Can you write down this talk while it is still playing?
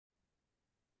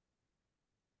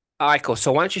All right, cool.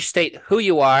 So why don't you state who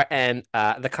you are and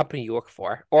the company you work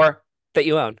for or that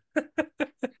you own?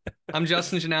 I'm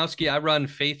Justin Janowski. I run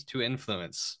Faith to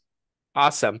Influence.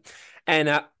 Awesome.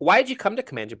 And why did you come to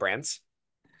Command Your Brands?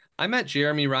 I met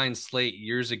Jeremy Ryan Slate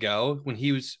years ago when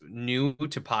he was new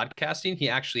to podcasting. He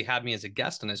actually had me as a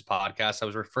guest on his podcast. I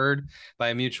was referred by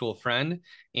a mutual friend,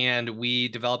 and we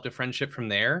developed a friendship from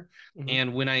there. Hmm.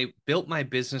 And when I built my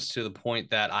business to the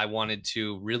point that I wanted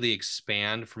to really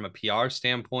expand from a PR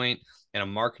standpoint and a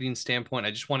marketing standpoint,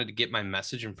 I just wanted to get my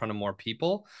message in front of more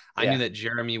people. I knew Yeah. that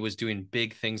Jeremy was doing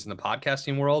big things in the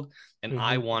podcasting world, and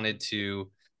I Hmm. wanted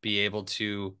to be able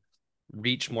to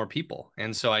reach more people.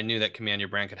 And so I knew that Command Your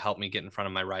Brand could help me get in front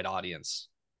of my right audience.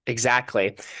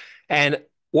 Exactly. And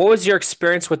what was your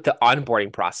experience with the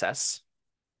onboarding process?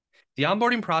 The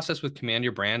onboarding process with Command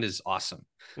Your Brand is awesome.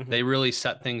 Hmm. They really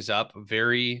set things up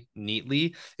very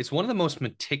neatly. It's one of the most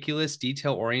meticulous,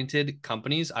 detail oriented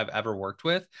companies I've ever worked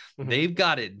with. Hmm. They've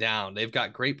got it down. They've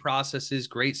got great processes,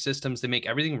 great systems. They make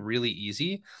everything really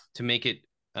easy to make it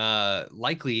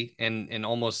likely and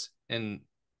almost and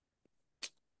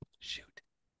shoot.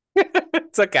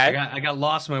 It's I okay. got I got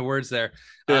lost in my words there.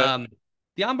 Yeah. Um,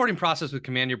 the onboarding process with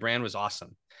Command Your Brand was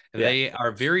awesome. Yeah. They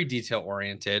are very detail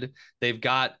oriented. They've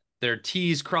got their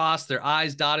T's crossed, their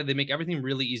I's dotted. They make everything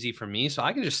really easy for me. So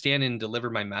I can just stand in and deliver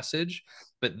my message,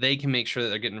 but they can make sure that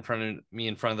they're getting in front of me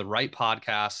in front of the right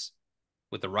podcasts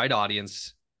with the right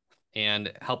audience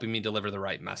and helping me deliver the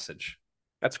right message.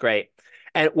 That's great.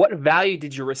 And what value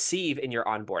did you receive in your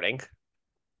onboarding?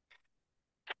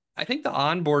 I think the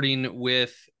onboarding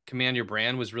with Command Your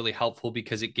Brand was really helpful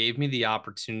because it gave me the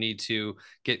opportunity to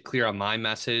get clear on my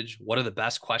message. What are the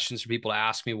best questions for people to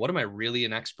ask me? What am I really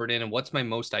an expert in? And what's my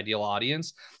most ideal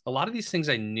audience? A lot of these things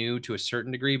I knew to a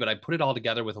certain degree, but I put it all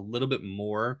together with a little bit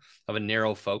more of a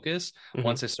narrow focus Hmm.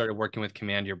 once I started working with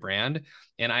Command Your Brand.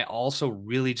 And I also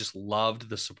really just loved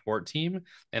the support team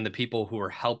and the people who were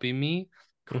helping me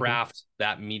Hmm. craft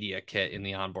that media kit in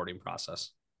the onboarding process.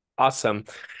 Awesome.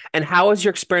 And how was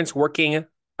your experience working?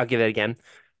 I'll give it again.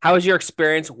 How was your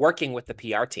experience working with the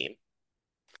PR team?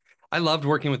 I loved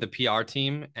working with the PR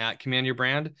team at Command Your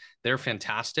Brand. They're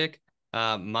fantastic.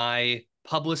 My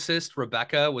publicist,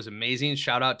 Rebecca, was amazing.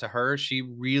 Shout out to her. She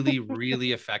really,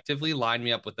 really effectively lined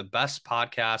me up with the best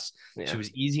podcasts. She Yeah.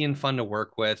 was easy and fun to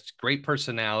work with, great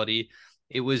personality.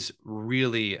 It was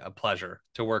really a pleasure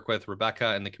to work with Rebecca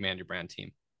and the Command Your Brand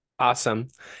team. Awesome.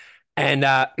 And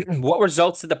what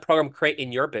results did the program create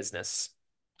in your business?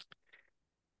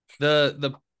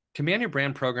 The Command Your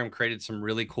Brand program created some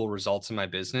really cool results in my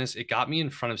business. It got me in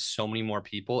front of so many more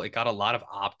people. It got a lot of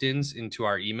opt-ins into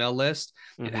our email list.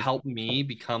 It Hmm. helped me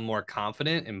become more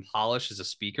confident and polished as a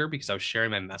speaker because I was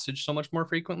sharing my message so much more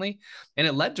frequently. And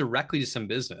it led directly to some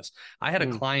business. I had a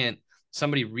Mm. client,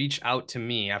 somebody reach out to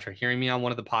me after hearing me on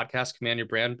one of the podcasts Command Your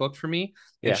Brand booked for me.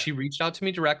 And Yeah. she reached out to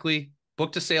me directly,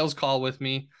 booked a sales call with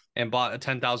me, and bought a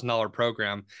 $10,000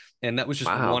 program. And that was just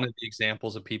one Wow. of the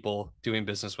examples of people doing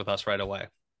business with us right away.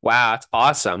 Wow, that's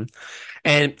awesome.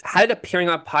 And how did appearing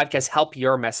on podcasts help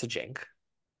your messaging?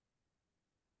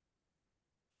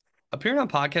 Appearing on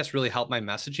podcasts really helped my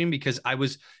messaging because I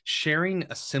was sharing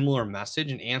a similar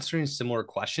message and answering similar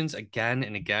questions again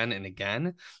and again and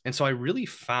again. And so I really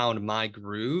found my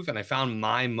groove and I found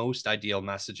my most ideal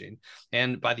messaging.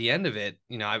 And by the end of it,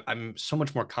 I'm so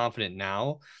much more confident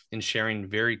now in sharing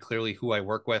very clearly who I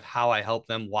work with, how I help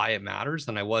them, why it matters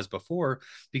than I was before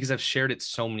because I've shared it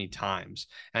so many times.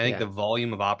 And I think Yeah, the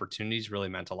volume of opportunities really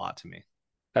meant a lot to me.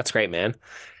 that's great, man.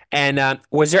 And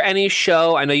was there any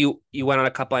show? I know you went on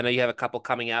a couple. I know you have a couple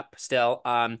coming up still.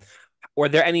 Were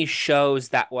there any shows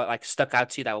that what like stuck out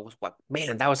to you that was what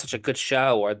man, that was such a good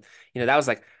show, or that was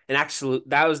like an absolute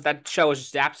that show was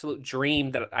just an absolute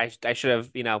dream that I should have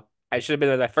I should have been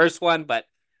at the first one, but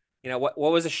what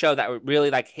was a show that really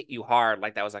like hit you hard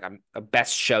like that was like a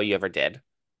best show you ever did?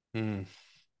 Mm.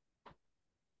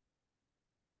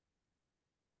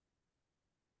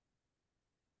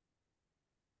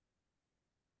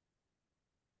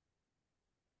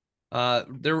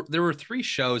 There were three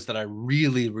shows that I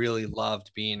really, really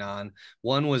loved being on.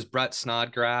 One was Brett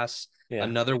Snodgrass, Yeah.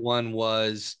 another one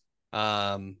was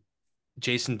um,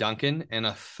 Jason Duncan, and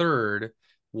a third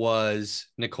was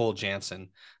Nicole Jansen.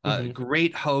 Hmm.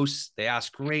 Great hosts. They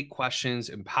asked great questions,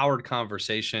 empowered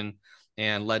conversation,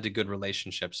 and led to good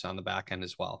relationships on the back end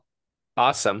as well.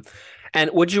 Awesome. And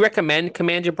would you recommend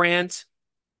Command Your Brand?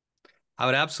 I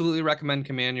would absolutely recommend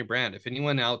Command Your Brand. If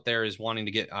anyone out there is wanting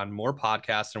to get on more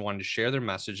podcasts and wanting to share their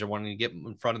message or wanting to get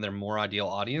in front of their more ideal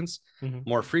audience Hmm.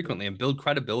 more frequently and build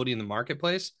credibility in the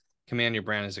marketplace, Command Your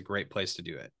Brand is a great place to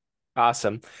do it.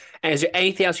 Awesome. And is there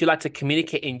anything else you'd like to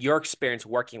communicate in your experience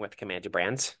working with Command Your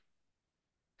Brand?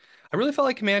 I really felt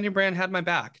like Command Your Brand had my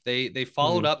back. They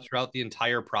followed Mm, up throughout the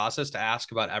entire process to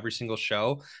ask about every single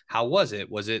show. How was it?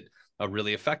 Was it a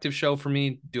really effective show for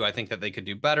me? Do I think that they could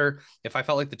do better? If I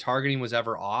felt like the targeting was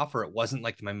ever off or it wasn't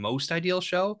like my most ideal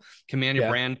show, Command Your yeah.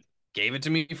 Brand gave it to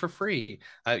me for free.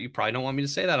 You probably don't want me to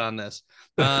say that on this.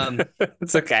 Um,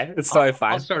 It's okay. It's totally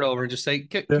I'll fine. start over and just say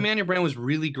Yeah. Command Your Brand was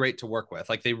really great to work with.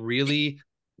 Like they really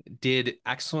did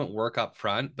excellent work up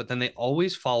front, but then they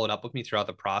always followed up with me throughout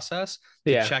the process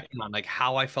to Yeah. check in on like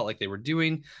how I felt like they were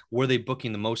doing. Were they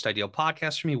booking the most ideal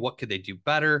podcast for me? What could they do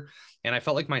better? And I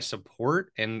felt like my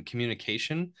support and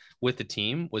communication with the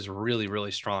team was really,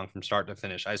 really strong from start to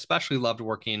finish. I especially loved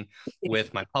working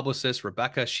with my publicist,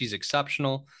 Rebecca. She's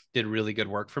exceptional, did really good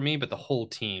work for me, but the whole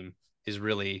team is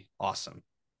really awesome.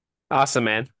 Awesome,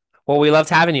 man. Well, we loved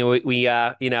having you. We we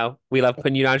love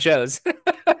putting you on shows.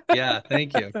 Yeah,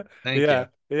 thank you. Thank Yeah.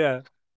 you. Yeah.